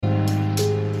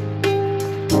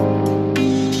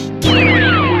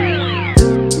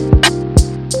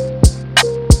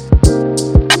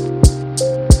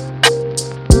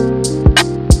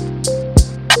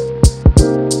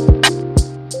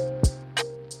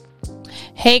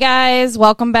Hey guys,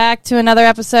 welcome back to another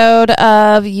episode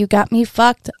of You Got Me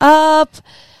Fucked Up.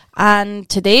 On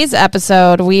today's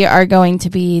episode, we are going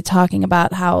to be talking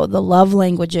about how the love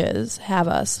languages have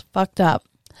us fucked up.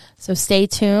 So stay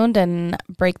tuned and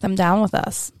break them down with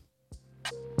us.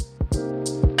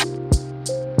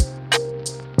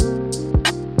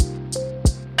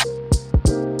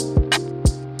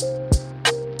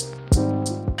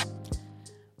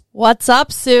 What's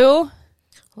up, Sue?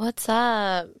 What's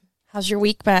up? How's your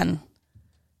week been?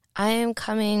 I am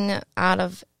coming out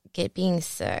of being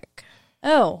sick.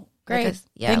 Oh, great.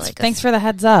 Like thanks for the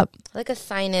heads up. Like a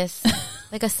sinus,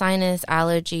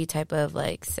 allergy type of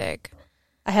sick.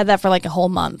 I had that for like a whole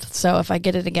month. So if I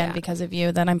get it again because of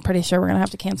you, then I'm pretty sure we're going to have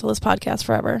to cancel this podcast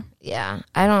forever. Yeah.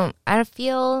 I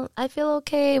feel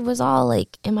okay. It was all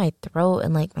like in my throat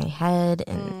and like my head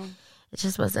and it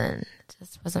just wasn't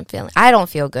feeling. I don't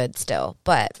feel good still,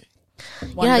 but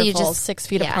wonderful. You just 6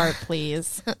 feet apart,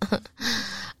 please.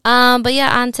 But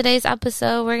yeah, on today's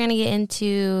episode, we're gonna get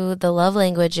into the love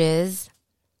languages.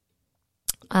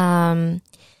 And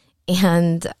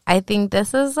I think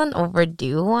this is an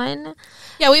overdue one.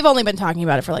 Yeah, we've only been talking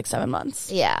about it for like 7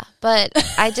 months. Yeah, but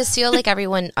I just feel like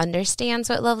everyone understands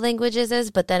what love languages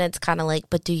is, but then it's kind of like,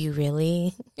 but do you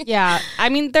really? Yeah, I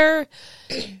mean,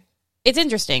 it's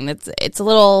interesting. It's a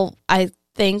little, I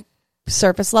think,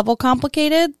 surface level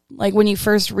complicated. Like when you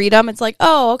first read them, it's like,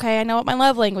 oh, okay, I know what my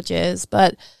love language is.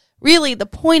 But really the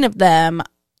point of them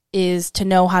is to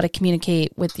know how to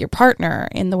communicate with your partner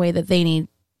in the way that they need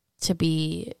to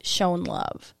be shown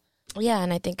love. Yeah,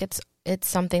 and I think it's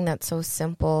something that's so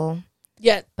simple.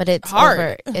 Yeah, but it's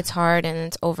hard. It's hard and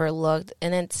it's overlooked,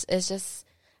 and it's just,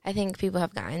 I think people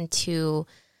have gotten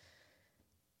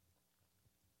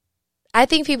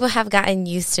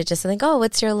used to just think, oh,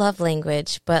 what's your love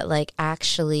language? But like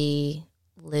actually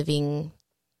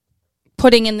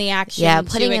putting in the action. Yeah,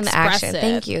 putting in the action. It.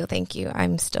 Thank you.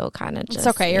 I'm still kind of just. It's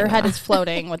okay. Your head is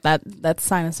floating with that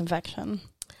sinus infection.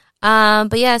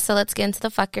 But yeah, so let's get into the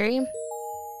fuckery.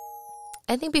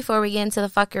 I think before we get into the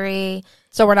fuckery,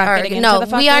 so we're not getting into the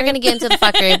fuckery? No, we are going to get into the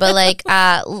fuckery, but like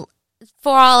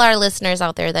for all our listeners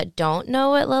out there that don't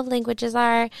know what love languages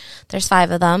are, there's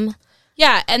 5 of them.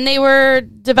 Yeah, and they were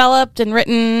developed and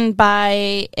written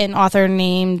by an author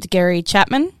named Gary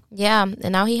Chapman. Yeah,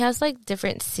 and now he has like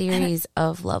different series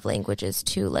of love languages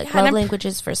too, like love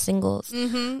languages for singles,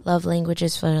 love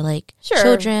languages for like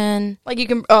children. Like you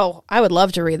can, I would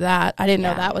love to read that. I didn't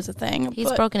know that was a thing.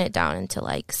 He's broken it down into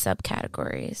like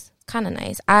subcategories. Kind of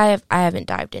nice. I haven't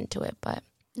dived into it, but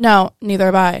no, neither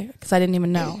have I, because I didn't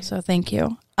even know. So thank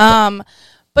you.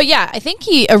 But yeah, I think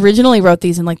he originally wrote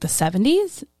these in like the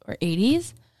 70s or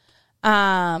 80s.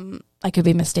 I could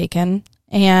be mistaken.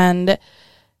 And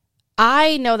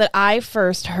I know that I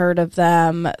first heard of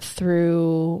them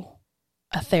through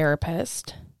a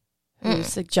therapist who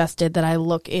suggested that I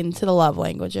look into the love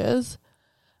languages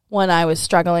when I was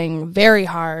struggling very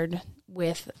hard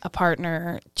with a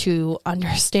partner to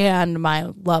understand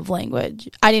my love language.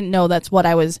 I didn't know that's what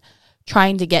I was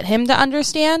trying to get him to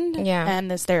understand. Yeah.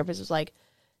 And this therapist was like,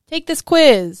 take this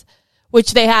quiz,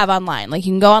 which they have online. Like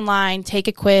you can go online, take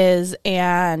a quiz,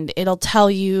 and it'll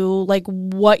tell you like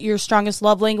what your strongest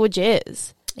love language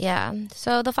is. Yeah.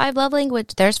 So the 5 love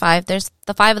language, there's 5. There's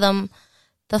the 5 of them.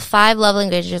 The 5 love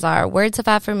languages are words of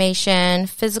affirmation,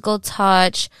 physical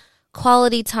touch,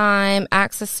 quality time,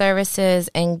 acts of services,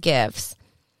 and gifts.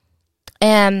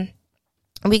 And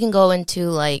we can go into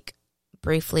like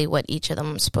briefly what each of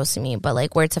them is supposed to mean, but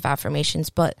like words of affirmations,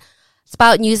 but it's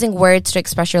about using words to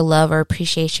express your love or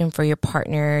appreciation for your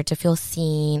partner, to feel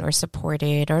seen or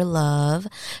supported or love.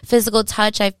 Physical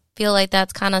touch, I feel like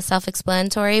that's kind of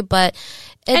self-explanatory, but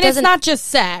it's not just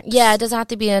sex. Yeah, it doesn't have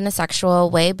to be in a sexual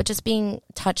way, but just being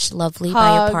touched lovely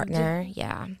by your partner.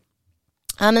 Yeah.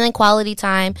 And then quality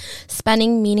time,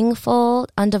 spending meaningful,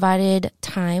 undivided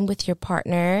time with your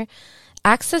partner.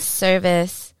 Acts of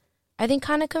service, I think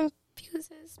kind of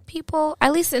confuses people.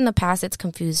 At least in the past, it's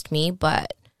confused me,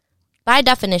 but by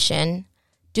definition,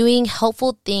 doing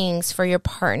helpful things for your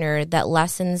partner that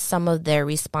lessens some of their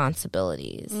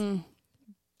responsibilities.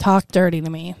 Talk dirty to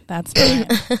me. That's mine.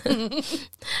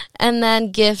 And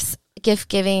then gift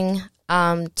giving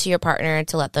to your partner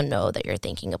to let them know that you're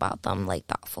thinking about them, like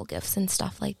thoughtful gifts and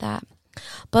stuff like that.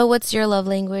 But what's your love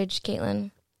language,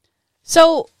 Caitlin?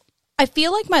 So I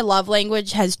feel like my love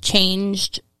language has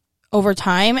changed over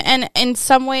time, and in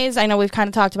some ways, I know we've kind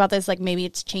of talked about this, like maybe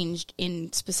it's changed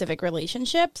in specific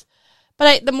relationships,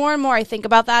 but the more and more I think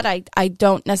about that, I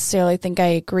don't necessarily think I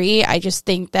agree. I just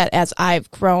think that as I've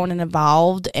grown and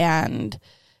evolved and,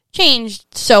 changed,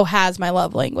 so has my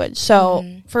love language. So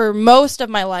for most of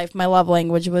my life, my love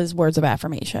language was words of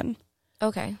affirmation.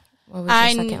 Okay. What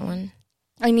was your second one?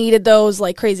 I needed those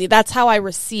like crazy. That's how I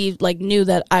received, like, knew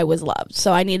that I was loved.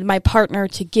 So I needed my partner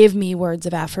to give me words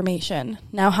of affirmation.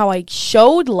 Now, how I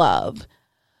showed love,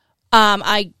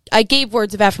 I gave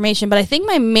words of affirmation, but I think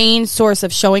my main source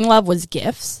of showing love was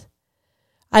gifts.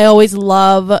 I always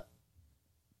love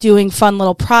doing fun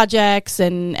little projects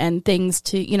and things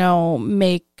to, you know,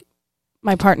 make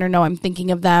my partner know I'm thinking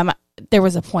of them. There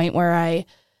was a point where I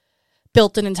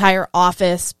built an entire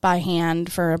office by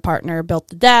hand for a partner, built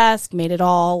the desk, made it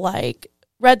all like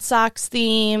Red Sox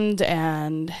themed,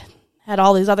 and had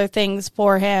all these other things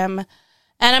for him.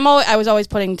 And I was always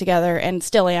putting together, and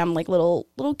still am, like little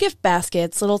gift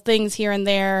baskets, little things here and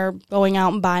there, going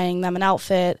out and buying them an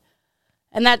outfit.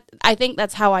 And that, I think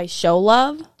that's how I show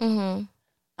love.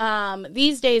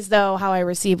 These days, though, how I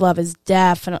receive love is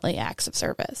definitely acts of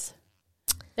service.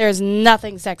 There's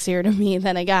nothing sexier to me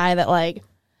than a guy that, like,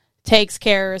 takes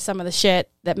care of some of the shit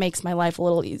that makes my life a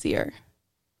little easier.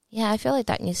 Yeah, I feel like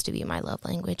that used to be my love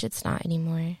language. It's not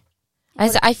anymore.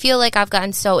 I feel like I've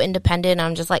gotten so independent.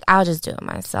 I'm just like, I'll just do it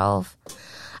myself.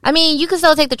 I mean, you can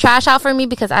still take the trash out for me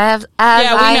because I have.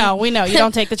 We know. You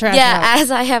don't take the trash out.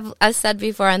 As I said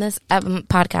before on this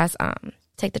podcast,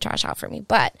 take the trash out for me.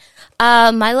 But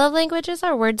my love languages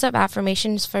are words of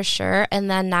affirmations for sure. And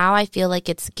then now I feel like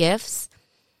it's gifts.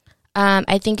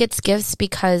 I think it's gifts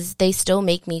because they still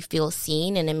make me feel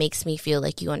seen, and it makes me feel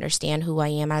like you understand who I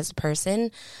am as a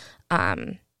person.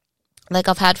 Like,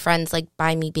 I've had friends like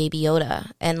buy me Baby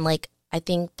Yoda, and like I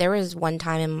think there was one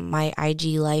time in my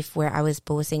IG life where I was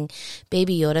posting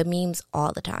Baby Yoda memes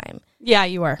all the time. Yeah,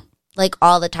 you were. Like,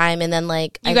 all the time. And then,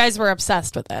 like, you guys were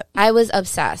obsessed with it. I was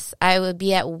obsessed. I would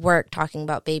be at work talking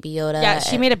about Baby Yoda. Yeah,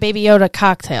 she made a Baby Yoda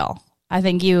cocktail. I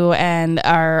think you and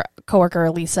our coworker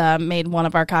Lisa made one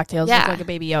of our cocktails look like a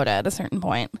Baby Yoda at a certain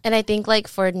point. And I think, like,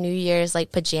 for New Year's,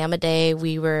 like, pajama day,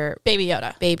 we were Baby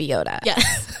Yoda. Baby Yoda.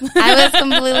 Yes. I was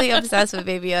completely obsessed with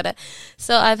Baby Yoda.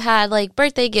 So I've had, like,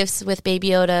 birthday gifts with Baby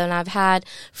Yoda, and I've had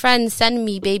friends send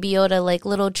me Baby Yoda, like,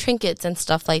 little trinkets and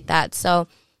stuff like that. So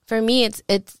for me, it's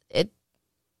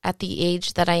at the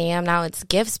age that I am now, it's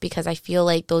gifts, because I feel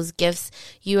like those gifts,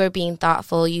 you are being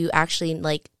thoughtful, you actually,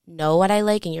 like, know what I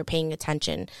like, and you're paying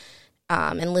attention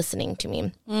and listening to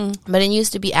me. But it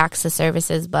used to be acts of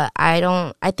services, but I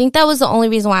think that was the only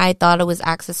reason why I thought it was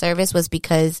acts of service, was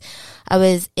because I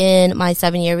was in my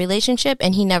 7-year relationship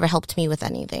and he never helped me with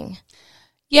anything.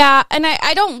 Yeah, and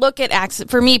I don't look at acts,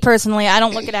 for me personally, I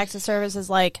don't look at acts of service as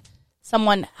like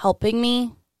someone helping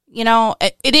me. You know,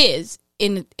 it is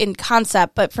in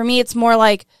concept, but for me it's more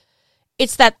like,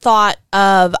 it's that thought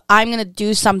of, I'm going to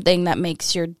do something that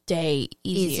makes your day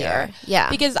easier. Yeah.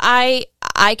 Because I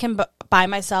can buy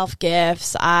myself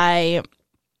gifts. I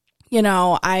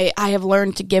have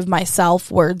learned to give myself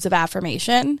words of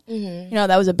affirmation. You know,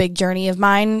 that was a big journey of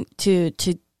mine to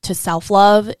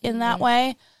self-love in that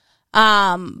way.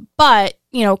 But,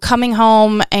 you know, coming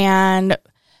home and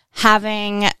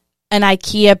having an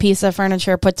IKEA piece of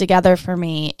furniture put together for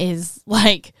me is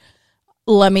like,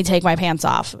 let me take my pants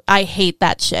off. I hate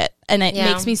that shit. And it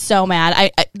makes me so mad.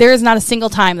 I there is not a single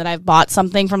time that I've bought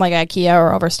something from like IKEA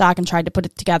or Overstock and tried to put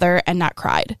it together and not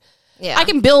cried. Yeah. I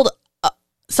can build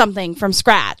something from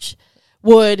scratch.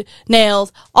 Wood,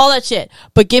 nails, all that shit.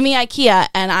 But give me IKEA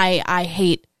and I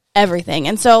hate everything.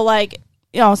 And so, like,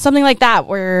 you know, something like that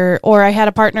or I had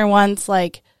a partner once,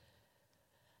 like,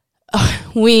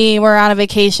 we were on a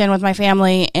vacation with my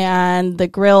family and the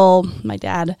grill, my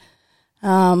dad,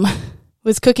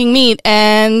 was cooking meat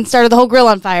and started the whole grill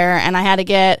on fire, and I had to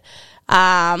get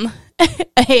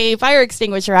a fire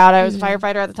extinguisher out. I was a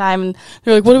firefighter at the time, and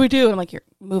they're like, what do we do? And I'm like, here,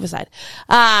 move aside.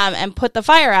 And put the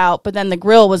fire out, but then the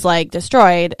grill was like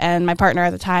destroyed, and my partner at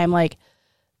the time, like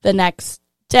the next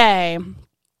day,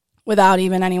 without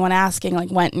even anyone asking,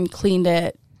 like went and cleaned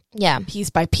it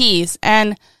piece by piece.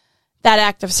 And that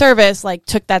act of service like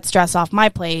took that stress off my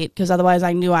plate, because otherwise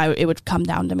I knew it would come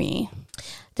down to me.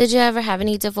 Did you ever have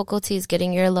any difficulties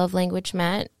getting your love language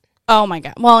met? Oh, my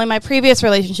God. Well, in my previous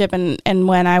relationship and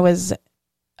when I was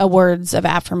a words of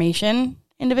affirmation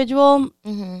individual,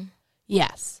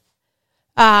 yes.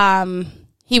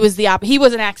 He was he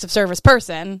was an acts of service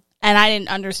person, and I didn't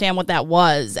understand what that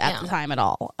was at the time at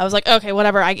all. I was like, okay,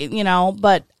 whatever,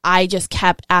 but I just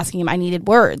kept asking him. I needed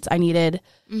words. I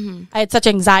had such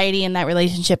anxiety in that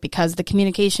relationship because the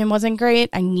communication wasn't great.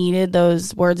 I needed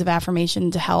those words of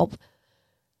affirmation to help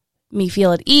me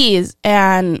feel at ease,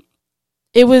 and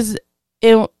it was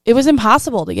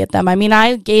impossible to get them. I mean,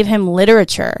 I gave him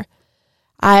literature.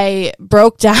 I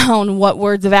broke down what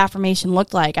words of affirmation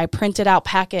looked like. I printed out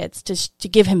packets to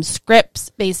give him scripts,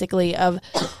 basically, of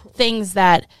things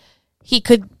that he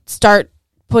could start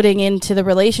putting into the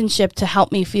relationship to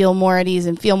help me feel more at ease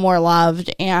and feel more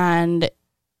loved. And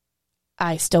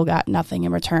I still got nothing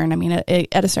in return. I mean,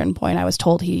 at a certain point, I was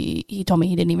told he told me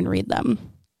he didn't even read them.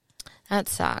 That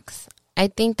sucks. I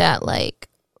think that, like,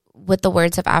 with the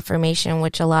words of affirmation,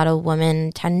 which a lot of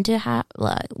women tend to have,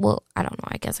 well, I don't know,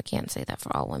 I guess I can't say that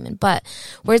for all women, but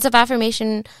words of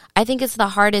affirmation, I think it's the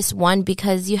hardest one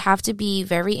because you have to be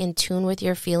very in tune with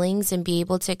your feelings and be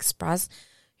able to express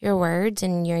your words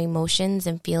and your emotions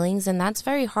and feelings. And that's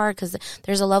very hard because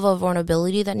there's a level of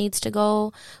vulnerability that needs to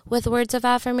go with words of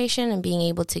affirmation and being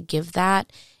able to give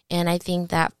that. And I think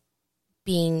that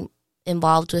being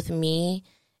involved with me,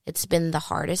 it's been the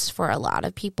hardest for a lot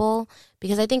of people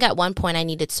because I think at one point I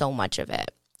needed so much of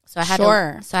it. So I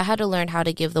had to learn how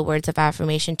to give the words of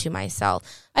affirmation to myself.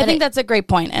 But I think that's a great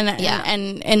point.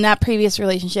 And in that previous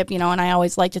relationship, and I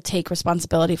always like to take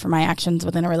responsibility for my actions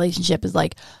within a relationship, is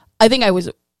like, I think I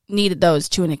needed those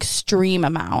to an extreme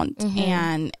amount.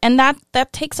 Mm-hmm. And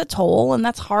that takes a toll, and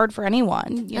that's hard for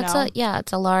anyone.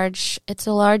 It's a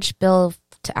large bill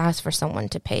to ask for someone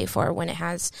to pay for when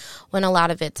a lot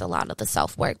of the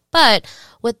self-work. But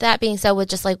with that being said, with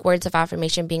just like words of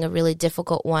affirmation being a really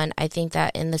difficult one, I think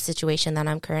that in the situation that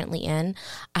I'm currently in,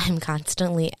 I'm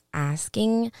constantly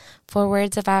asking for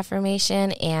words of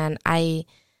affirmation, and I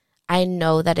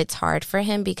know that it's hard for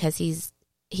him because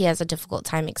he has a difficult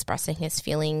time expressing his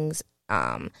feelings,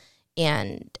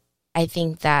 and I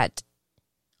think that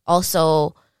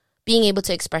also being able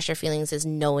to express your feelings is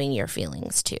knowing your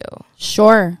feelings too.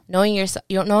 Sure. Knowing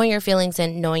your feelings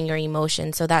and knowing your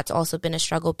emotions. So that's also been a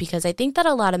struggle because I think that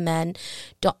a lot of men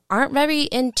aren't very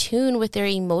in tune with their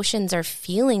emotions or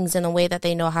feelings in a way that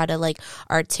they know how to like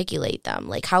articulate them.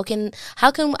 Like how can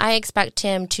I expect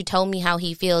him to tell me how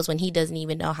he feels when he doesn't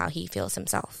even know how he feels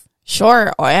himself?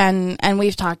 Sure. And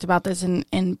we've talked about this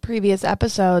in previous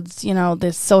episodes,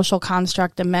 this social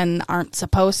construct of men aren't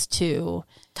supposed to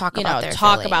talk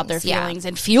about their feelings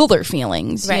and feel their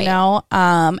feelings, right.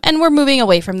 And we're moving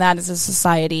away from that as a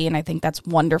society, and I think that's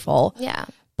wonderful. Yeah.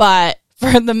 But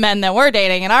for the men that we're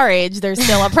dating at our age, there's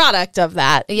still a product of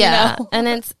that. Yeah. And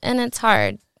it's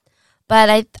hard.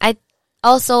 But I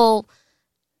also,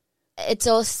 it's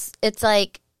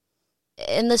like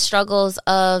in the struggles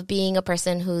of being a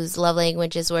person whose love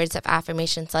language is words of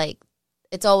affirmations, like,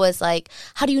 it's always like,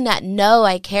 how do you not know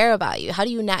I care about you? How do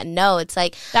you not know? It's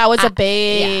like... That was a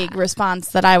big response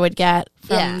that I would get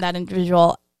from that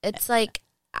individual. It's like,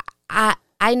 I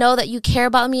know that you care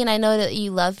about me and I know that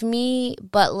you love me,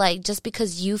 but like just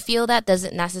because you feel that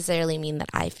doesn't necessarily mean that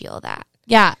I feel that.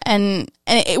 Yeah, and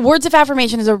words of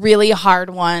affirmation is a really hard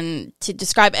one to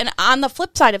describe. And on the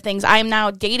flip side of things, I am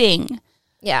now dating...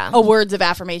 a words of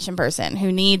affirmation person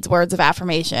who needs words of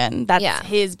affirmation. That's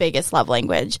his biggest love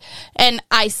language. And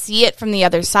I see it from the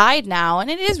other side now.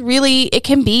 And it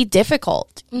can be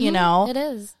difficult, It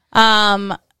is.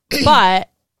 But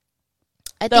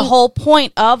the whole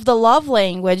point of the love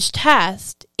language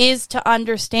test is to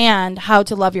understand how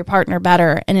to love your partner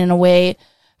better and in a way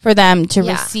for them to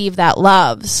receive that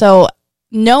love. So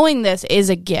knowing this is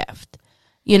a gift,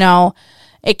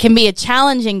 It can be a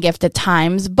challenging gift at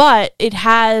times, but it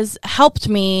has helped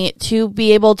me to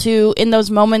be able to, in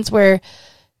those moments where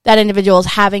that individual is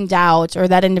having doubts or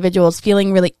that individual is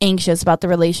feeling really anxious about the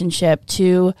relationship,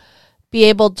 to be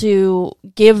able to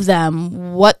give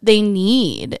them what they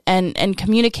need and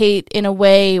communicate in a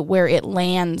way where it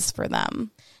lands for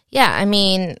them. Yeah, I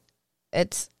mean,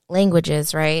 it's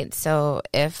languages, right? So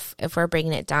if we're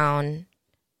breaking it down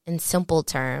in simple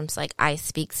terms, like I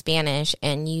speak Spanish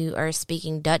and you are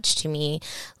speaking Dutch to me,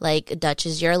 like Dutch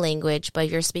is your language, but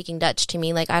you're speaking Dutch to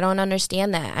me, like I don't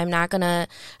understand that. I'm not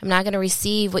gonna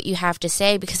receive what you have to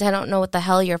say because I don't know what the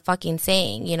hell you're fucking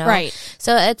saying, Right.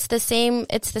 So it's the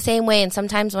same way. And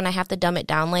sometimes when I have to dumb it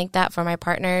down like that for my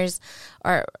partners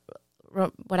or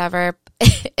whatever,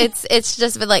 it's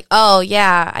just been like, oh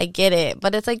yeah, I get it,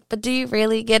 but it's like, but do you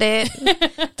really get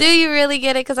it? Do you really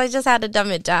get it? Because I just had to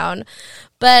dumb it down.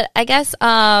 But I guess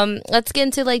let's get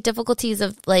into like difficulties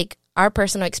of like our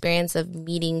personal experience of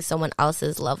meeting someone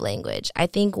else's love language. I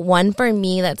think one for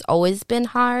me that's always been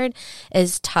hard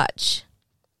is touch.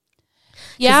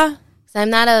 Yeah. So I'm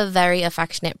not a very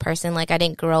affectionate person. Like I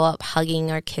didn't grow up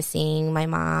hugging or kissing my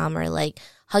mom or like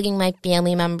hugging my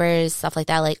family members, stuff like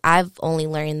that. Like I've only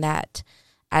learned that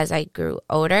as I grew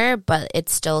older, but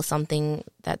it's still something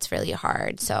that's really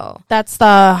hard. So that's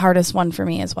the hardest one for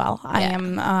me as well.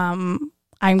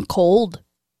 I'm cold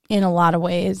in a lot of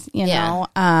ways,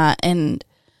 and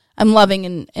I'm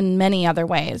loving in many other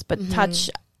ways, but touch,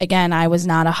 again, I was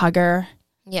not a hugger.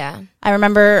 Yeah. I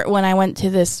remember when I went to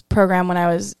this program when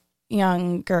I was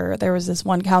younger, there was this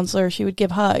one counselor, she would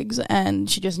give hugs, and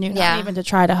she just knew not even to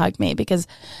try to hug me because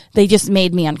they just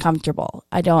made me uncomfortable.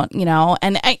 I don't,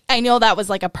 and I know that was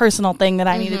like a personal thing that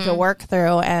I needed to work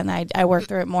through, and I worked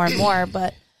through it more and more,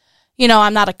 but,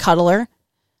 I'm not a cuddler.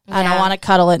 I don't want to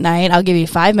cuddle at night. I'll give you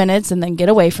 5 minutes and then get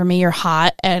away from me. You're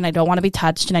hot, and I don't want to be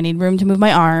touched, and I need room to move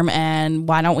my arm, and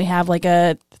why don't we have like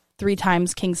a 3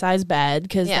 times king size bed,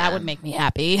 because that would make me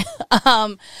happy.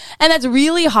 And that's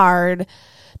really hard.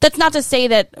 That's not to say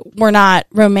that we're not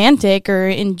romantic or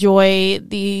enjoy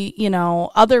the,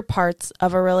 other parts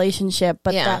of a relationship,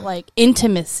 but that like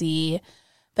intimacy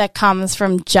that comes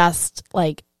from just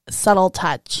like subtle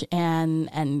touch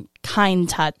and kind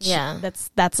touch. Yeah.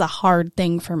 That's a hard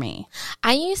thing for me.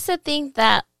 I used to think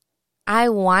that I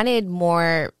wanted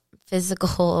more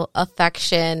physical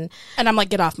affection. And I'm like,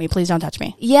 get off me. Please don't touch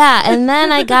me. Yeah. And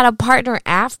then I got a partner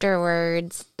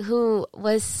afterwards who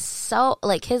was so,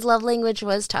 like, his love language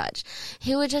was touch.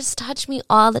 He would just touch me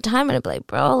all the time. And I'd be like,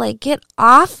 bro, like, get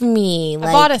off me.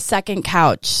 I bought a second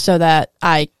couch so that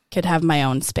I could have my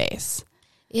own space.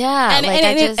 Yeah. And,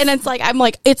 and it's like, I'm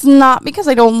like, it's not because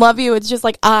I don't love you. It's just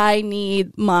like, I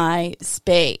need my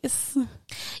space.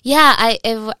 Yeah.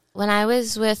 When I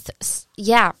was with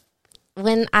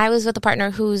a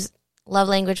partner whose love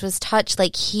language was touch,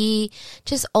 like, he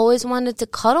just always wanted to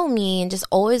cuddle me and just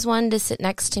always wanted to sit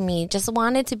next to me, just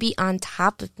wanted to be on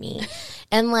top of me.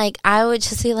 And like, I would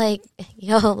just be like,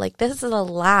 yo, like, this is a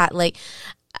lot. Like,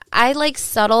 I like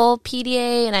subtle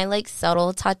PDA and I like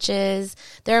subtle touches.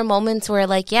 There are moments where,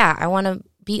 like, yeah, I want to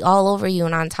be all over you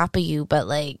and on top of you, but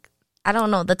like, I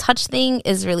don't know. The touch thing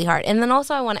is really hard. And then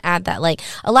also I want to add that, like,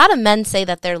 a lot of men say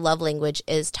that their love language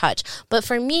is touch. But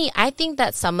for me, I think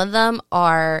that some of them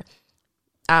are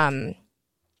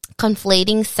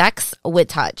conflating sex with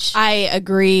touch. I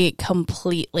agree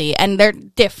completely. And they're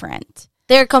different.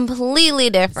 They're completely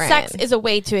different. Sex is a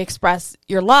way to express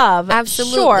your love.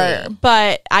 Absolutely. Sure,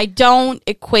 but I don't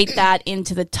equate that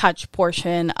into the touch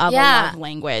portion of a love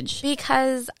language.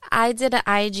 Because I did an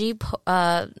IG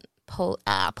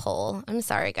poll. I'm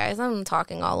sorry, guys. I'm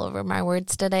talking all over my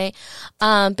words today.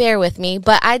 Bear with me.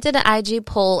 But I did an IG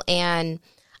poll, and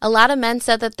a lot of men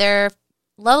said that their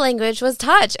love language was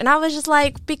touch, and I was just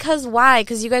like, because why?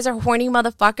 Because you guys are horny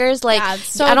motherfuckers. Like, it's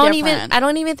so I don't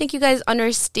different. even think you guys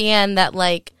understand that.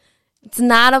 Like, it's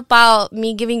not about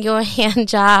me giving you a hand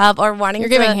job or wanting. You're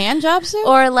giving hand jobs, Sue?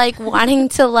 Or like wanting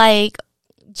to like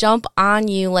jump on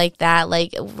you like that.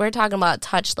 Like, we're talking about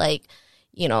touch, like,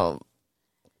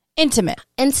 intimate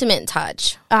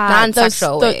touch,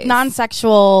 non-sexual ways.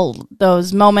 Non-sexual,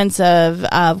 those moments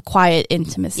of quiet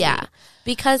intimacy. Yeah,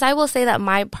 because I will say that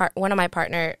my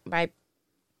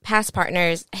past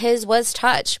partners, his was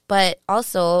touch, but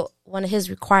also one of his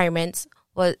requirements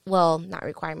was, well, not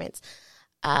requirements,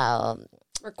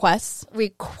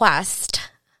 request.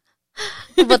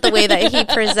 But the way that he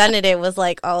presented it was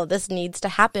like, oh, this needs to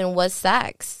happen, was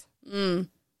sex. And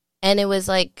it was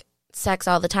like sex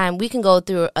all the time. We can go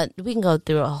through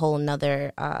a whole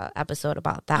nother episode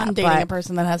about that. I'm dating a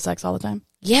person that has sex all the time.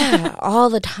 Yeah, all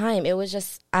the time. It was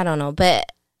just, I don't know,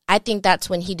 but I think that's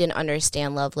when he didn't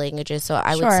understand love languages. So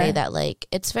I would say that, like,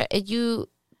 it's to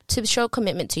show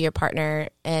commitment to your partner,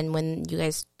 and when you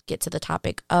guys get to the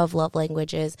topic of love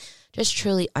languages, just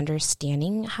truly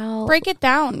understanding how, break it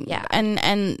down. Yeah.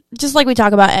 And just like we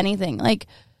talk about anything, like,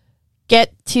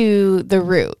 get to the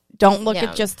root. Don't look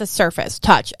at just the surface.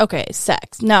 Touch. Okay,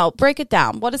 sex. No, break it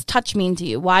down. What does touch mean to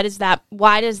you? Why does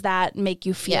that make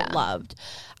you feel loved?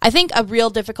 I think a real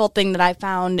difficult thing that I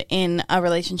found in a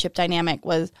relationship dynamic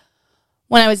was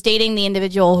when I was dating the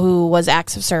individual who was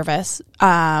acts of service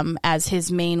as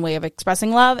his main way of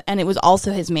expressing love, and it was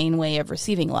also his main way of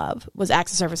receiving love, was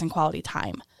acts of service and quality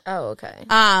time. Oh, okay.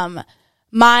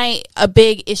 A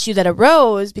big issue that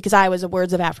arose because I was a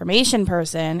words of affirmation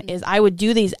person is I would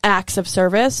do these acts of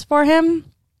service for him.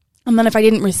 And then if I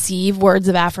didn't receive words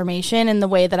of affirmation in the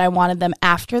way that I wanted them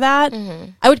after that,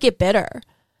 I would get bitter.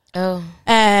 Oh.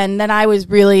 And then I was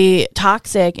really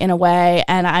toxic in a way,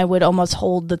 and I would almost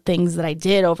hold the things that I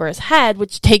did over his head,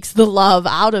 which takes the love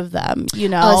out of them,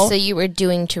 Oh, so you were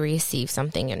doing to receive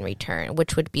something in return,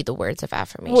 which would be the words of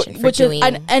affirmation.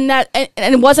 And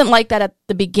it wasn't like that at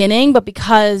the beginning, but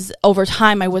because over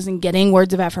time I wasn't getting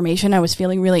words of affirmation, I was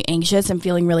feeling really anxious and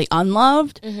feeling really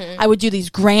unloved. I would do these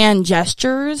grand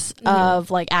gestures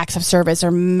of like acts of service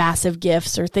or massive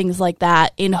gifts or things like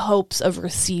that in hopes of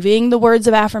receiving the words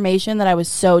of affirmation that I was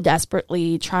so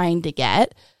desperately trying to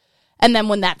get. And then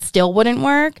when that still wouldn't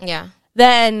work,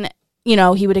 then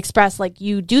he would express like,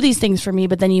 you do these things for me,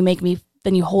 but then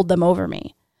you hold them over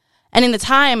me. And in the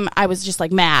time, I was just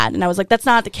like mad, and I was like, that's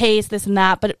not the case, this and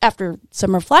that. But after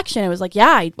some reflection, it was like,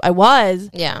 yeah, I was,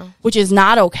 which is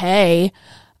not okay.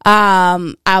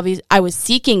 I was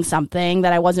seeking something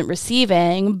that I wasn't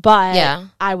receiving, but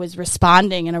I was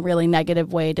responding in a really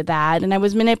negative way to that, and I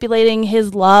was manipulating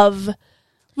his love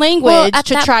language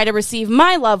to try to receive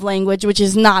my love language, which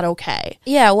is not okay.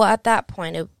 Yeah, well, at that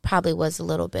point, it probably was a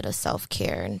little bit of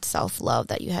self-care and self-love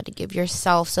that you had to give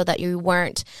yourself so that you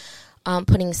weren't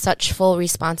putting such full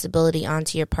responsibility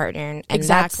onto your partner. And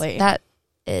exactly. That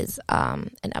is an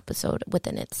episode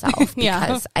within itself,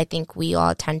 because I think we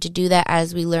all tend to do that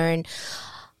as we learn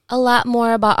a lot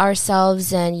more about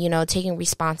ourselves and, taking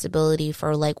responsibility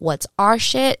for like what's our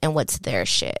shit and what's their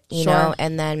shit, you know,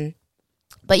 and then.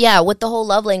 But yeah, with the whole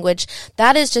love language,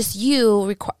 that is just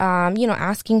you,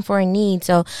 asking for a need.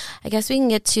 So I guess we can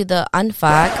get to the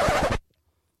unfuck.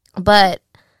 But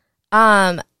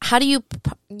how do you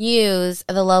use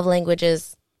the love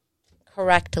languages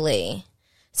correctly?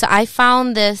 So I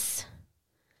found this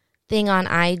thing on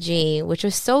IG, which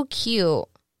was so cute.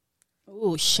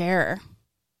 Ooh, share.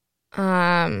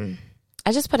 I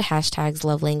just put hashtags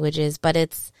love languages, but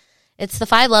it's the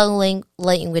 5 love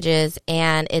languages,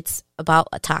 and it's about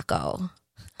a taco.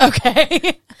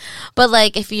 Okay. But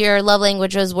like, if your love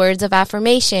language was words of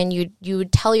affirmation, you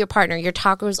would tell your partner, your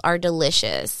tacos are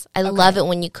delicious. I love it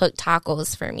when you cook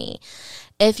tacos for me.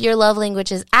 If your love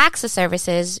language is acts of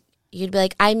services, you'd be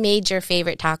like, I made your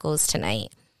favorite tacos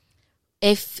tonight.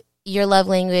 If your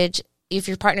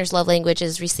partner's love language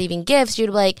is receiving gifts, you'd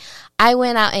be like, I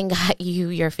went out and got you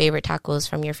your favorite tacos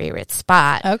from your favorite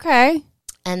spot. Okay.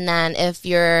 And then if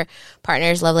your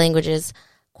partner's love language is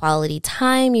quality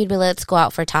time, you'd be, let's go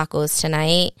out for tacos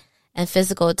tonight. And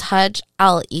physical touch,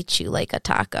 I'll eat you like a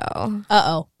taco.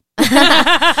 Uh-oh.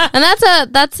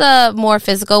 And that's a more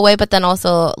physical way, but then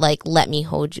also like, let me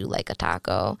hold you like a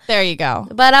taco. There you go.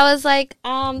 But I was like,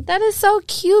 that is so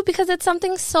cute, because it's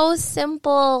something so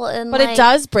simple, but it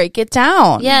does break it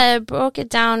down. Yeah, it broke it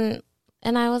down,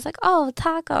 and I was like, oh,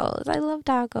 tacos! I love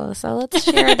tacos. So let's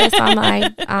share this on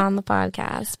the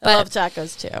podcast. But I love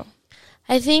tacos too.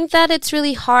 I think that it's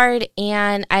really hard,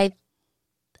 and I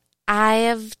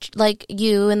have, like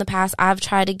you in the past, I've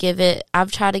tried to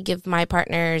give my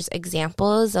partners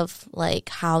examples of like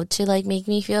how to like make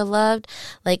me feel loved.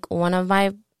 Like one of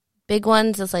my big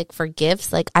ones is like for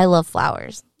gifts. Like, I love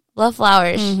flowers. Love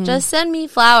flowers. Mm-hmm. Just send me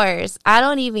flowers. I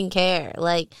don't even care.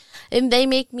 Like, they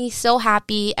make me so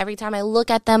happy. Every time I look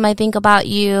at them, I think about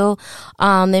you.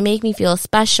 They make me feel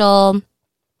special.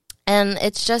 And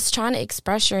it's just trying to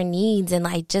express your needs. And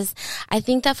I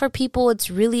think that for people,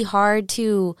 it's really hard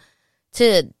to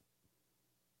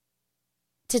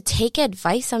take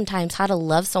advice sometimes how to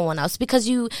love someone else, because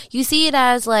you see it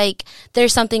as like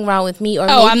there's something wrong with me, or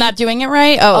maybe, I'm not doing it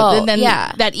right. Then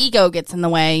that ego gets in the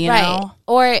way, you know?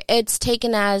 Or it's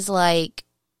taken as like,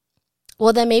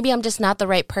 well, then maybe I'm just not the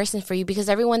right person for you, because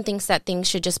everyone thinks that things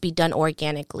should just be done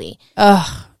organically.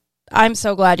 Ugh. I'm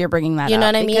so glad you're bringing that up. You know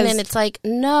what I mean? And it's like,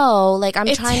 no, like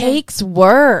it takes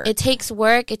work. It takes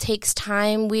work. It takes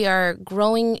time. We are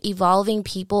growing, evolving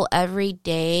people every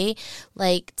day.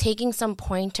 Like, taking some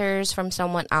pointers from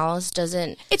someone else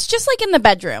doesn't. It's just like in the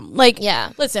bedroom. Like,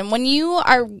 listen, when you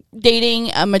are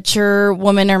dating a mature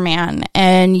woman or man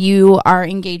and you are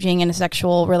engaging in a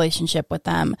sexual relationship with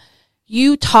them,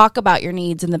 you talk about your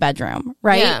needs in the bedroom,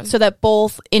 right? Yeah. So that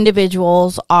both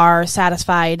individuals are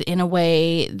satisfied in a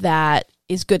way that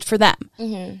is good for them.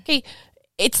 Mm-hmm. Okay.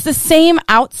 It's the same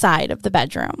outside of the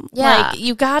bedroom. Yeah. Like,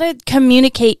 you got to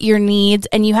communicate your needs,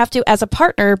 and you have to, as a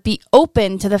partner, be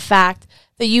open to the fact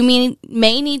that you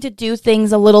may need to do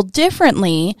things a little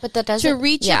differently to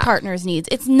reach your partner's needs.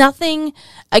 It's nothing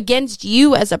against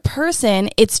you as a person.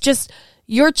 It's just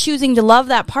you're choosing to love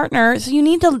that partner, so you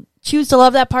need to choose to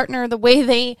love that partner the way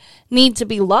they need to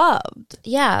be loved.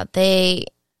 Yeah,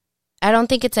 I don't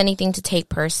think it's anything to take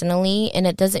personally, and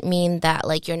it doesn't mean that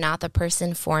like you're not the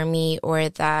person for me, or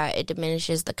that it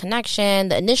diminishes the connection,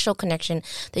 the initial connection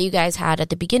that you guys had at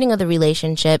the beginning of the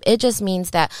relationship. It just means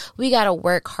that we got to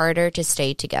work harder to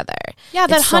stay together. Yeah,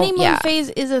 that honeymoon phase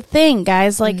is a thing,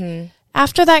 guys. Like,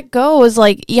 after that goes,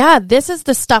 like, this is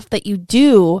the stuff that you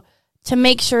do to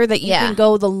make sure that you can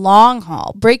go the long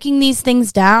haul, breaking these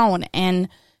things down and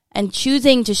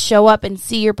choosing to show up and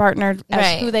see your partner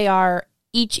as who they are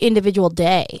each individual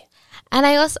day. And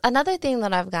another thing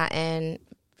that I've gotten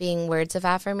being words of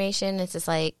affirmation is just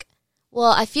like,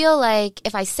 well, I feel like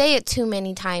if I say it too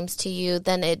many times to you,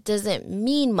 then it doesn't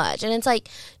mean much. And it's like,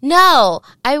 no,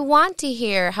 I want to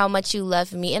hear how much you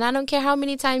love me. And I don't care how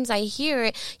many times I hear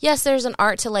it. Yes, there's an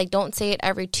art to like, don't say it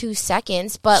every 2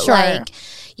 seconds, but Sure. like,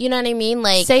 you know what I mean?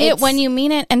 Like, say it when you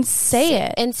mean it and say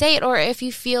it. And say it. Or if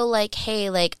you feel like, hey,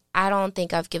 like, I don't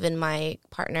think I've given my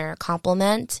partner a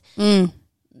compliment.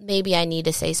 Maybe I need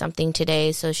to say something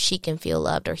today so she can feel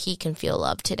loved or he can feel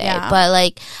loved today. Yeah. But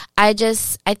like, I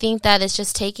think that it's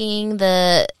just taking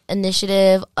the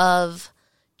initiative of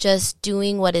just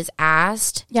doing what is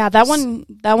asked. Yeah, that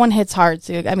one hits hard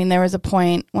too. I mean, there was a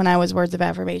point when I was words of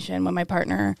affirmation when my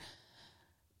partner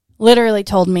literally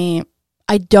told me,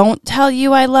 I don't tell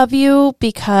you I love you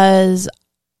because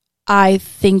I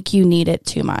think you need it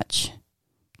too much.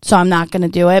 So I'm not going to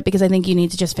do it because I think you need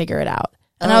to just figure it out.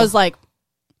 And I was like,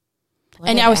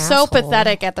 and I was so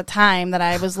pathetic at the time that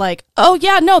I was like, oh,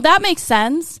 yeah, no, that makes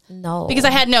sense. No. Because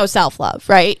I had no self-love,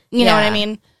 right? You know what I Yeah.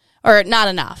 mean? Or not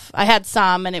enough. I had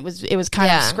some, and it was kind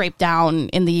of Yeah. scraped down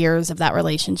in the years of that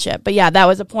relationship. But yeah, that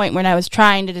was a point when I was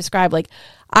trying to describe, like,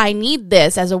 I need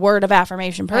this as a word of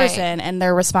affirmation person. Right. And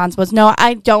their response was, no,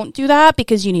 I don't do that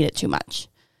because you need it too much.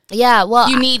 Yeah, well,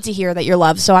 You need to hear that you're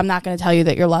loved, so I'm not going to tell you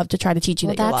that you're loved to try to teach you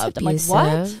that you're loved. abusive.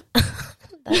 I'm like, what?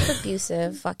 That's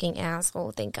abusive, fucking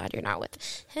asshole. Thank God you're not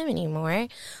with him anymore.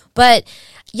 But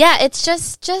yeah, it's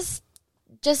just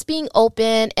being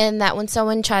open, and that when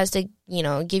someone tries to, you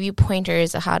know, give you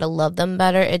pointers of how to love them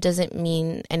better, it doesn't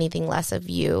mean anything less of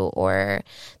you or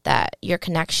that your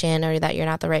connection or that you're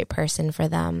not the right person for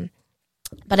them.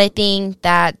 But I think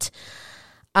that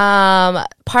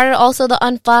part of also the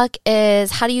unfuck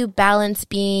is how do you balance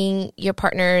being your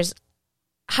partner's,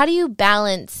 how do you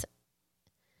balance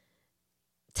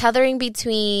tethering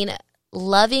between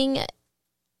loving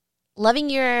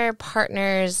your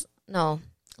partner's,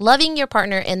 loving your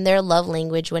partner in their love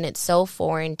language when it's so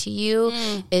foreign to you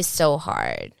is so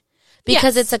hard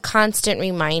because Yes. it's a constant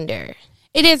reminder.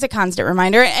 It is a constant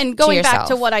reminder. And going back to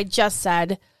yourself. what I just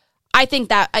said, I think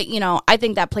that, I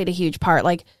think that played a huge part.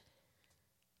 Like,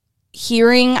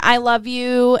 hearing I love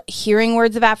you, hearing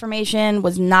words of affirmation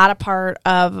was not a part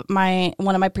of one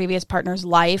of my previous partner's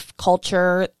life,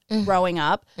 culture, growing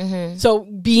up. So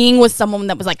being with someone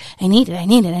that was like, I need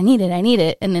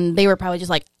it. And then they were probably just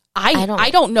like, I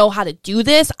don't know how to do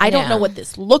this. I don't know what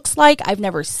this looks like. I've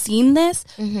never seen this.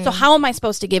 So how am I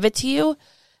supposed to give it to you?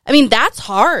 I mean, that's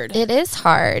hard. It is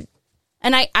hard.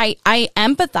 And I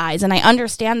empathize and I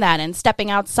understand that, and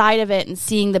stepping outside of it and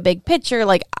seeing the big picture,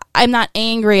 like, I'm not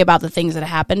angry about the things that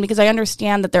happen because I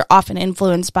understand that they're often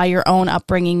influenced by your own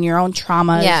upbringing, your own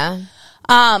traumas. Yeah.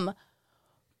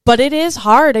 But it is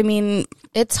hard. I mean,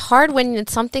 It's hard when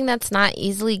it's something that's not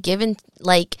easily given,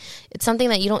 like it's something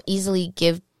that you don't easily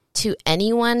give to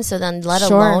anyone. So then let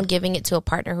Sure. alone giving it to a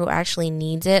partner who actually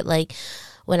needs it. Like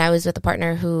when I was with a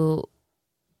partner who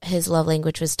his love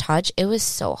language was touch, it was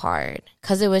so hard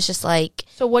because it was just like,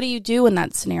 so what do you do in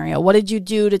that scenario? What did you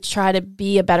do to try to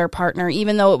be a better partner,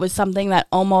 even though it was something that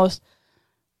almost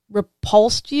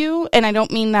repulsed you? And I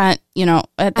don't mean that,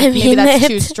 maybe that's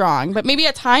too strong, but maybe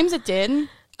at times it did.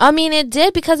 I mean, it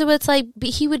did because it was like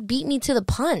he would beat me to the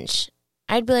punch.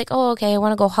 I'd be like, oh, okay, I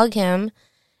want to go hug him.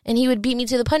 And he would beat me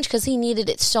to the punch because he needed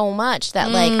it so much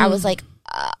that, like, I was like,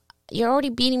 you're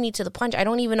already beating me to the punch. I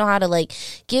don't even know how to, like,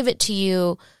 give it to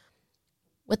you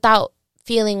without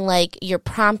feeling like you're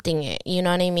prompting it. You know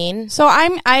what I mean? So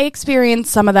I experienced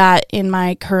some of that in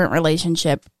my current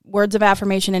relationship. Words of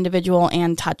affirmation individual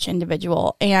and touch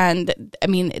individual. And, I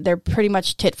mean, they're pretty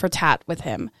much tit for tat with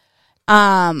him.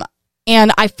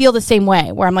 And I feel the same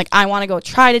way where I'm like, I want to go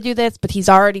try to do this, but he's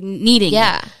already needing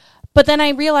it. But then I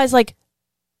realize, like,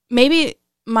 maybe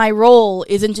my role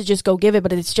isn't to just go give it,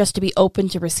 but it's just to be open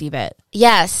to receive it.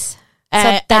 Yes.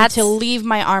 And to leave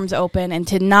my arms open and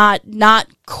to not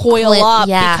coil up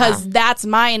because that's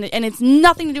mine. And it's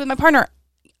nothing to do with my partner.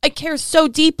 I care so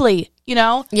deeply,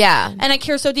 Yeah. And I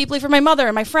care so deeply for my mother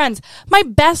and my friends. My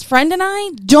best friend and I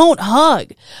don't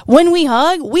hug. When we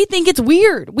hug, we think it's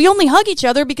weird. We only hug each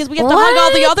other because we have to hug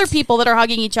all the other people that are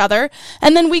hugging each other.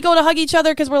 And then we go to hug each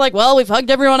other because we're like, well, we've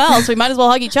hugged everyone else. We might as well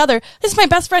hug each other. This is my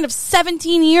best friend of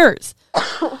 17 years,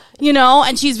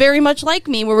 and she's very much like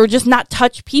me where we're just not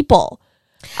touch people.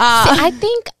 I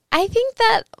think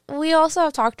that we also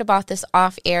have talked about this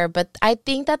off air, but I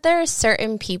think that there are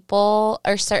certain people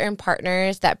or certain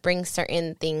partners that bring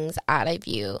certain things out of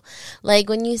you. Like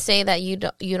when you say that you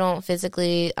don't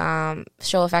physically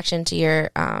show affection to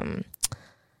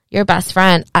your best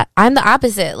friend. I'm the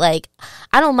opposite. Like,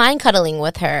 I don't mind cuddling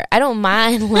with her. I don't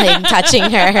mind like touching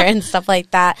her and stuff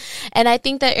like that. And I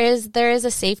think there is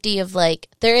a safety of like,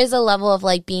 there is a level of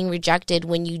like being rejected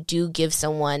when you do give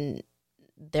someone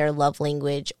their love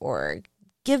language or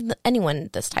give anyone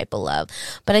this type of love.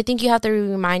 But I think you have to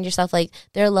remind yourself like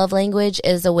their love language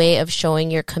is a way of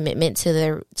showing your commitment to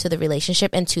the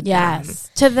relationship and to them.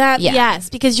 To that, yes,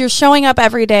 because you're showing up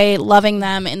every day, loving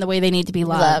them in the way they need to be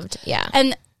loved. Yeah.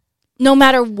 And no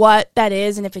matter what that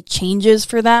is, and if it changes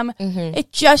for them,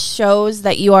 it just shows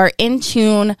that you are in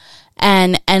tune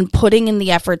and putting in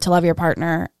the effort to love your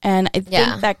partner. And I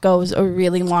think that goes a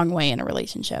really long way in a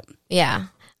relationship. Yeah.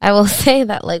 I will say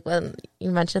that, like, when you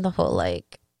mentioned the whole,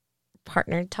 like,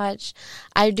 partner touch,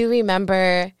 I do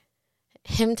remember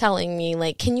him telling me,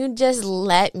 like, can you just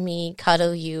let me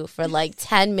cuddle you for, like,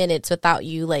 10 minutes without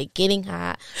you, like, getting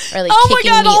hot or, like,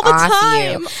 kicking me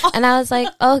off you? And I was like,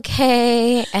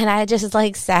 okay. And I just,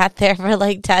 like, sat there for,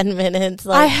 like, 10 minutes.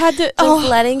 Like, I had to... Just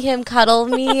letting him cuddle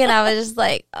me. And I was just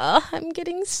like, oh, I'm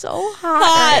getting so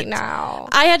hot right now.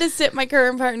 I had to sit my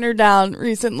current partner down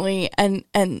recently and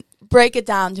break it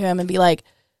down to him and be like,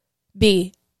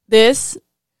 B, this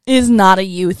is not a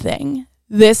you thing.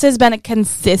 This has been a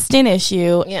consistent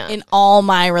issue in all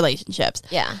my relationships.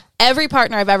 Yeah. Every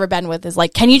partner I've ever been with is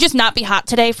like, can you just not be hot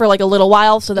today for like a little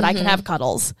while so that I can have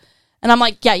cuddles? And I'm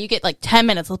like, yeah, you get like 10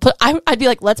 minutes. I'd be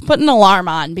like, let's put an alarm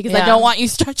on because I don't want you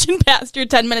stretching past your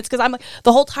 10 minutes. Because I'm like,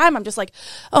 the whole time I'm just like,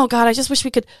 oh God, I just wish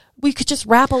we could just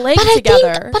wrap a leg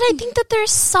together. But I think that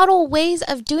there's subtle ways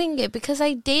of doing it because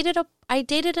I dated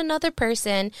another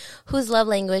person whose love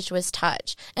language was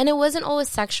touch. And it wasn't always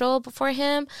sexual for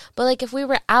him, but like if we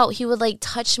were out, he would like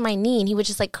touch my knee and he would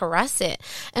just like caress it.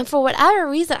 And for whatever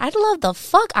reason, I'd love the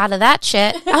fuck out of that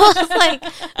shit. I was like,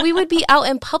 we would be out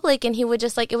in public and he would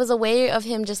just like, it was a way of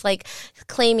him just like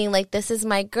claiming like, this is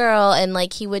my girl. And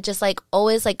like, he would just like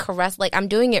always like caress, like I'm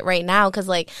doing it right now. Cause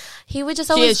like he would just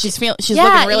always, she's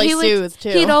looking really soothed too.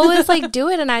 He'd always like do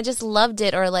it and I just loved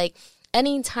it. Or like,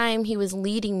 anytime he was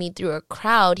leading me through a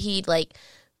crowd, he'd like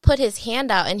put his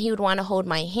hand out and he would want to hold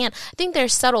my hand. I think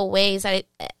there's subtle ways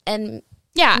maybe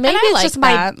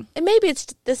it's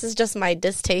just this is just my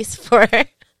distaste for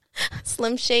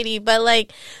Slim Shady, but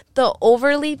like the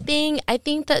overly thing, I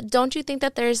think that, don't you think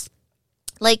that there's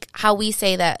like how we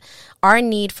say that our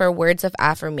need for words of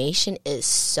affirmation is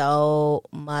so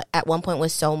much, at one point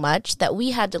was so much that we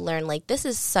had to learn, like, this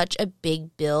is such a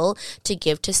big bill to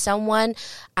give to someone.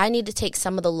 I need to take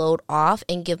some of the load off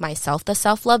and give myself the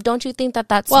self-love. Don't you think that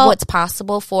that's what's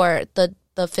possible for the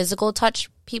physical touch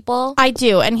people? I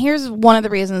do. And here's one of the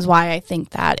reasons why I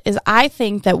think that is I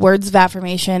think that words of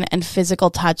affirmation and physical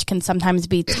touch can sometimes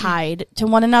be tied to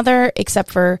one another,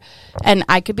 except for, and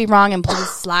I could be wrong, and please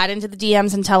slide into the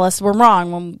DMs and tell us we're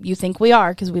wrong when you think we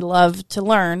are, because we love to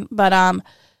learn. But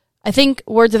I think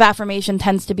words of affirmation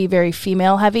tends to be very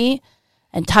female heavy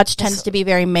and touch tends to be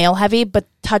very male heavy, but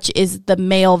touch is the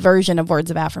male version of words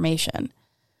of affirmation.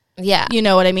 Yeah. You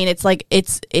know what I mean? It's like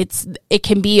it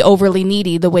can be overly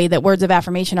needy the way that words of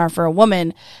affirmation are for a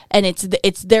woman, and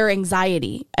it's their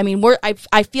anxiety. I mean,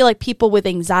 I feel like people with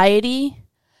anxiety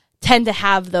tend to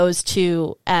have those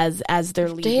two as their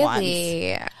lead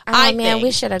ones.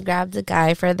 We should have grabbed a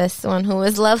guy for this one who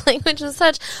was love language and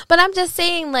such. But I'm just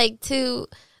saying, like,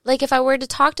 if I were to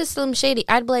talk to Slim Shady,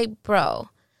 I'd be like, bro,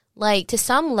 like, to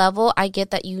some level, I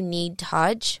get that you need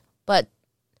touch, but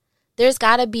there's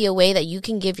got to be a way that you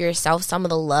can give yourself some of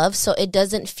the love so it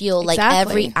doesn't feel like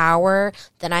every hour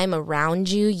that I'm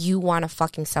around you, you want to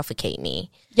fucking suffocate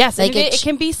me. Yes, like it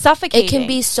can be suffocating. It can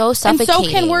be so suffocating. And so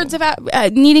can words about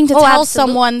needing to tell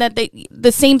someone that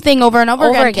the same thing over and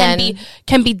over again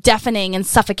can be deafening and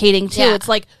suffocating too. Yeah. It's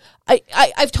like,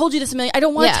 I've told you this a million. I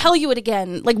don't want to tell you it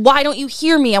again. Like, why don't you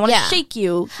hear me? I want to shake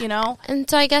you, you know? And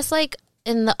so I guess, like,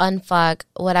 in the unfuck,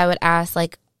 what I would ask,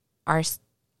 like, I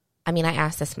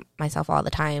ask this myself all the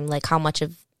time, like how much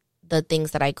of the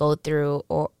things that I go through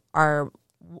are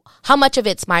how much of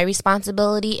it's my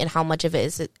responsibility and how much of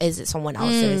it is it someone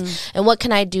else's, and what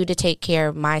can I do to take care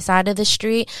of my side of the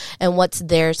street and what's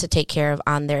theirs to take care of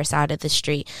on their side of the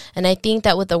street. And I think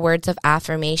that with the words of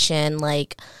affirmation,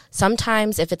 like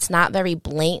sometimes if it's not very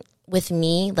blatant with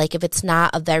me, like if it's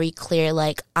not a very clear,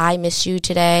 like, I miss you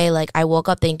today, like I woke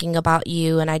up thinking about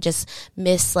you and I just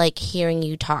miss like hearing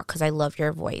you talk because I love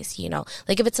your voice, you know,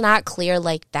 like if it's not clear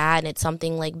like that and it's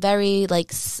something like very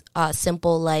like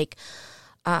simple, like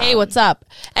hey, what's up,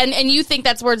 and you think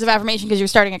that's words of affirmation because you're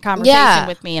starting a conversation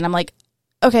with me, and I'm like,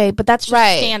 okay, but that's just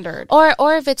Right. standard.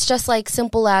 Or if it's just like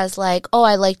simple as like, oh,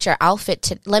 I liked your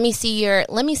outfit. Let me see your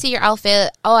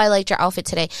outfit. Oh, I liked your outfit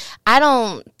today.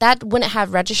 That wouldn't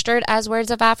have registered as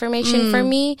words of affirmation for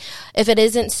me if it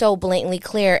isn't so blatantly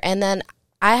clear. And then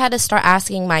I had to start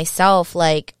asking myself,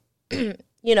 like,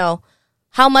 you know,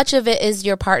 how much of it is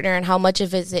your partner and how much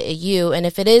of it is you? And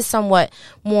if it is somewhat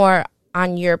more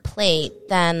on your plate,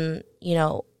 then, you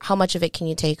know, how much of it can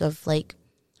you take of like,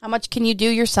 how much can you do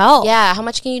yourself? yeah, how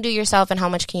much can you do yourself and how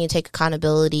much can you take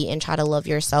accountability and try to love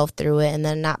yourself through it and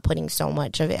then not putting so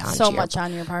much of it onto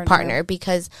on your partner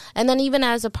because and then even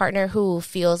as a partner who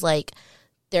feels like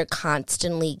they're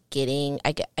constantly getting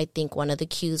I think one of the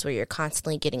cues where you're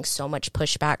constantly getting so much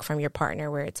pushback from your partner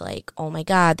where it's like, oh my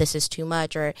God, this is too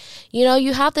much, or you know,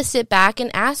 you have to sit back and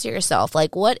ask yourself,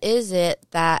 like, what is it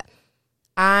that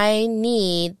I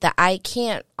need that I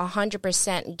can't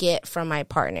 100% get from my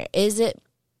partner? Is it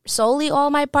solely all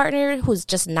my partner who's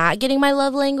just not getting my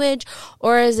love language,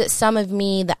 or is it some of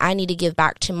me that I need to give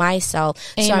back to myself?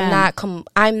 Amen. So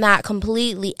I'm not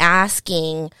completely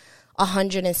asking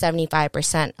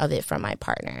 175% of it from my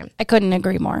partner. I couldn't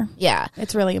agree more. Yeah,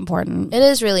 It's really important. it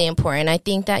is really important. I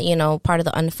think that, you know, part of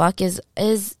the unfuck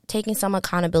is taking some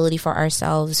accountability for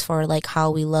ourselves for like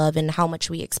how we love and how much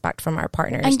we expect from our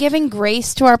partners. And giving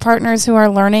grace to our partners who are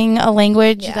learning a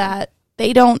language Yeah. that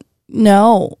they don't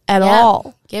know at Yeah.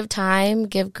 all. Give time,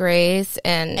 give grace,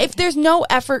 and If there's no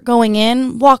effort going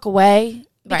in, walk away,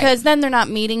 Right. because then they're not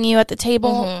meeting you at the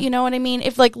table. Mhm. You know what I mean?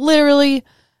 If like literally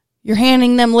you're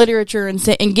handing them literature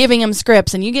and giving them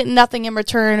scripts and you get nothing in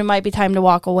return, it might be time to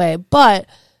walk away. But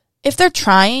if they're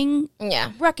trying,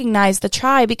 yeah. recognize the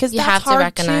try, because You that's have to hard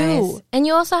recognize, too. and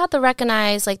you also have to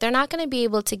recognize like they're not going to be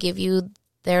able to give you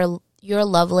your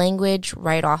love language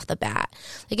right off the bat.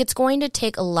 Like it's going to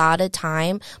take a lot of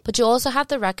time, but you also have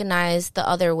to recognize the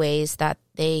other ways that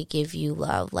they give you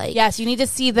love. Like Yes, you need to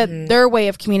see that their way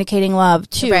of communicating love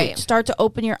too. Right. Start to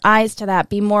open your eyes to that.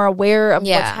 Be more aware of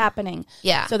Yeah. what's happening.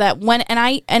 Yeah. So that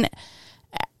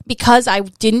because I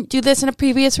didn't do this in a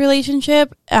previous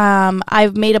relationship,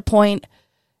 I've made a point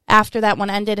after that one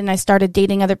ended and I started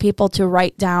dating other people to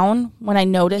write down when I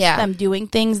noticed Yeah. them doing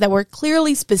things that were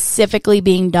clearly specifically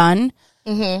being done.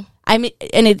 Mhm. I mean,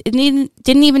 and it didn't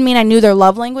even mean I knew their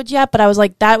love language yet, but I was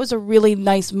like, that was a really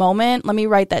nice moment. Let me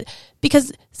write that,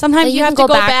 because sometimes And you you have can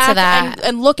to go go back to back that.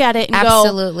 and look at it and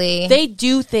Absolutely. go, they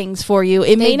do things for you.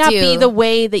 It may They not be do. the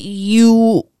way that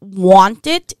you want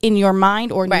it in your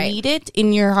mind or Right. need it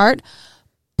in your heart,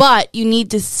 but you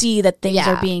need to see that things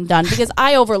Yeah. are being done, because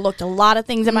I overlooked a lot of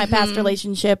things in my past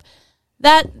relationship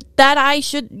that I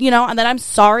should, and that I'm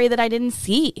sorry that I didn't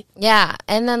see. Yeah.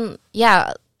 And then,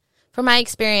 yeah, from my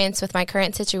experience with my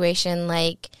current situation,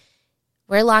 like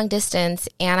we're long distance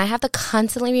and I have to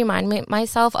constantly remind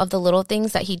myself of the little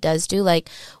things that he does do. Like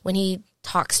when he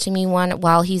talks to me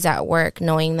while he's at work,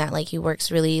 knowing that like he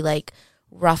works really like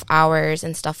rough hours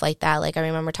and stuff like that. Like I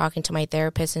remember talking to my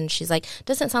therapist and she's like,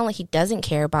 doesn't sound like he doesn't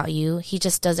care about you. He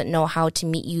just doesn't know how to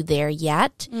meet you there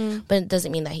yet. But it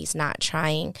doesn't mean that he's not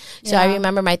trying. So I Yeah.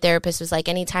 remember my therapist was like,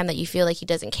 anytime that you feel like he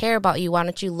doesn't care about you, why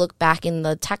don't you look back in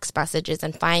the text messages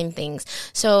and find things?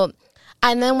 So,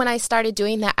 and then when I started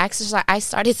doing that exercise, I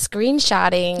started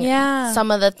screenshotting Yeah. some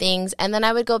of the things. And then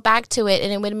I would go back to it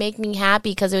and it would make me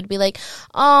happy because it would be like,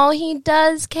 oh, he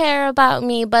does care about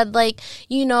me. But like,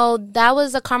 that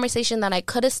was a conversation that I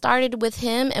could have started with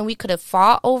him and we could have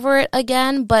fought over it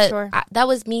again. But Sure. that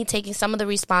was me taking some of the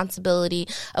responsibility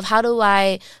of how do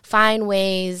I find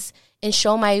ways and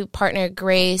show my partner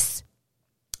grace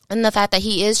and the fact that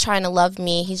he is trying to love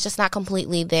me. He's just not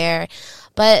completely there.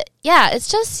 But yeah, it's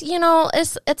just,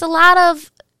 it's a lot of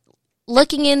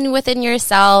looking within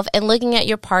yourself and looking at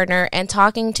your partner and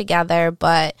talking together.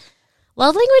 But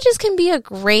love languages can be a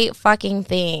great fucking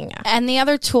thing. And the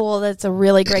other tool that's a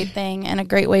really great thing and a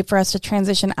great way for us to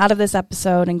transition out of this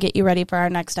episode and get you ready for our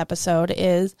next episode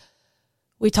is,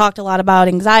 we talked a lot about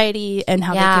anxiety and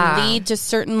how they Yeah. can lead to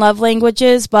certain love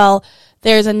languages. Well,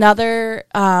 there's another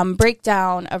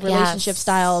breakdown of relationship Yes.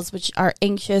 styles, which are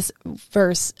anxious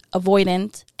versus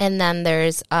avoidant, And then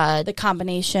there's the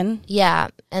combination. yeah,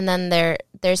 and then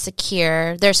there's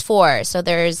secure. There's 4. So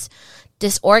there's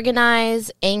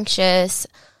disorganized, anxious,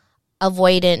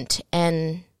 avoidant,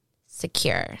 and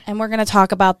secure. And we're going to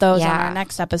talk about those on Yeah. our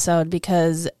next episode,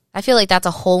 because I feel like it's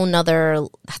a whole nother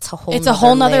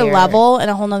layer. Level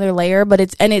and a whole nother layer, but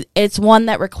it's one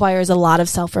that requires a lot of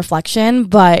self-reflection,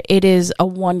 but it is a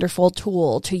wonderful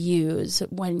tool to use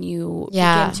when you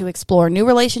begin to explore new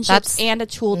relationships, and a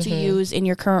tool to use in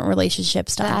your current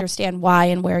relationships to understand why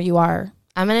and where you are.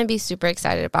 I'm going to be super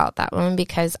excited about that one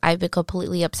because I've been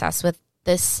completely obsessed with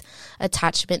this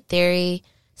attachment theory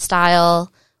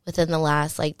style within the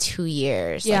last like 2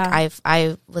 years. Yeah. Like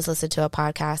I was listening to a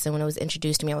podcast, and when it was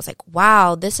introduced to me, I was like,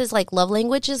 wow, this is like love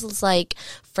languages is like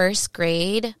first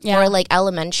grade or like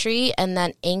elementary, and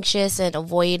then anxious and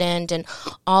avoidant and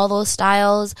all those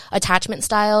styles, attachment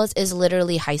styles, is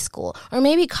literally high school or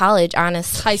maybe college,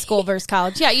 honestly. High school versus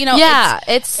college. Yeah, you know,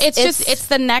 it's it's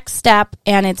the next step,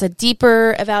 and it's a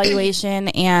deeper evaluation,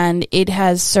 and it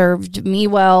has served me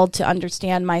well to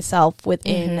understand myself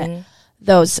within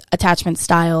those attachment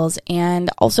styles, and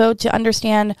also to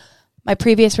understand my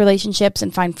previous relationships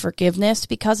and find forgiveness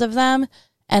because of them,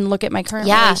 and look at my current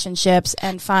relationships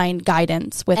and find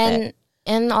guidance with it.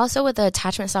 And also with the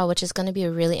attachment style, which is going to be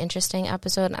a really interesting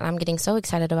episode, and I'm getting so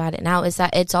excited about it now, is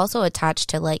that it's also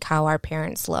attached to like how our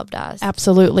parents loved us.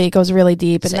 Absolutely. It goes really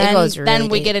deep. And So then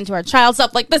we get into our child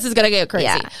stuff. Like, this is going to get crazy.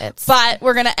 Yeah, but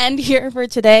we're going to end here for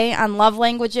today on love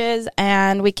languages,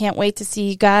 and we can't wait to see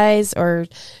you guys or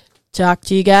talk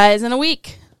to you guys in a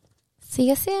week. See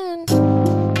you soon.